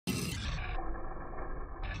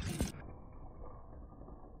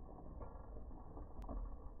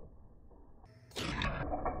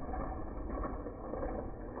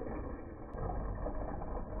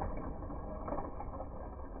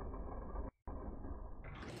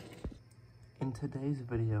In today's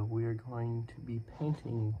video, we are going to be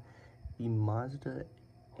painting the Mazda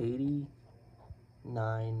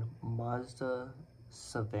 89 Mazda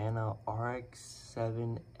Savanna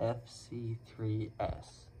RX-7 FC3S.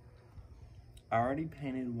 I already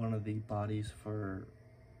painted one of the bodies for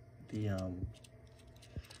the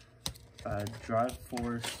Drive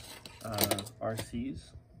Force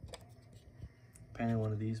RCs. Painted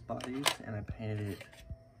one of these bodies and I painted it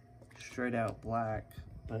straight out black,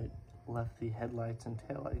 but left the headlights and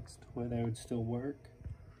taillights to where they would still work.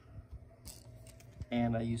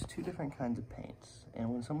 And I used two different kinds of paints. And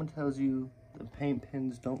when someone tells you the paint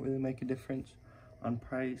pens don't really make a difference on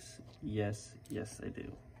price, yes they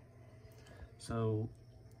do. So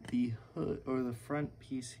the hood, or the front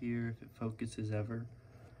piece here, if it focuses ever,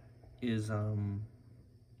 is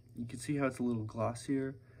you can see how it's a little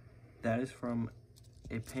glossier. That is from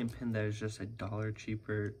a paint pen that is just $1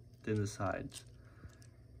 cheaper than the sides.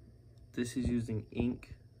 This is using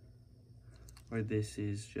ink, or this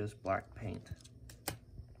is just black paint.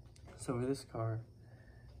 So for this car,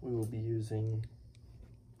 we will be using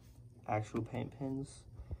actual paint pens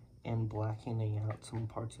and blackening out some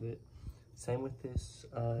parts of it. Same with this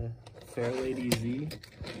Fairlady Z.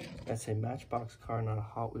 That's a Matchbox car, not a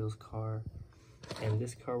Hot Wheels car. And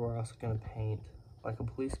this car we're also gonna paint like a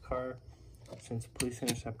police car, since police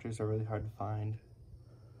interceptors are really hard to find.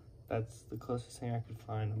 That's the closest thing I could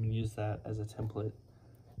find. I'm gonna use that as a template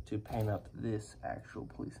to paint up this actual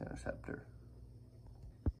police interceptor.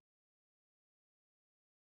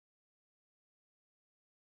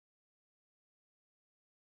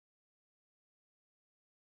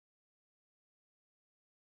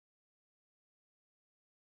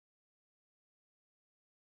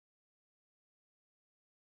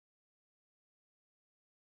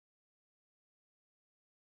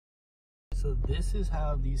 So this is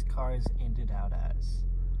how these cars ended out as.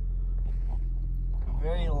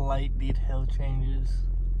 Very light detail changes.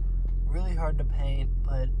 Really hard to paint,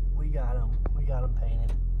 but we got them. We got them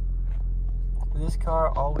painted. For this car,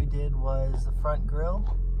 all we did was the front grille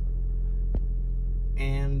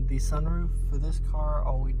and the sunroof. For this car,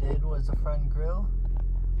 all we did was the front grille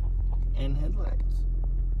and headlights.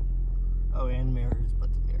 Oh, and mirrors, but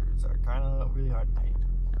the mirrors are kind of really hard to paint.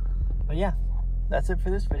 But yeah, that's it for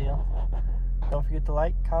this video. Don't forget to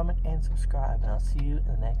like, comment, and subscribe, and I'll see you in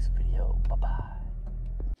the next video. Bye-bye.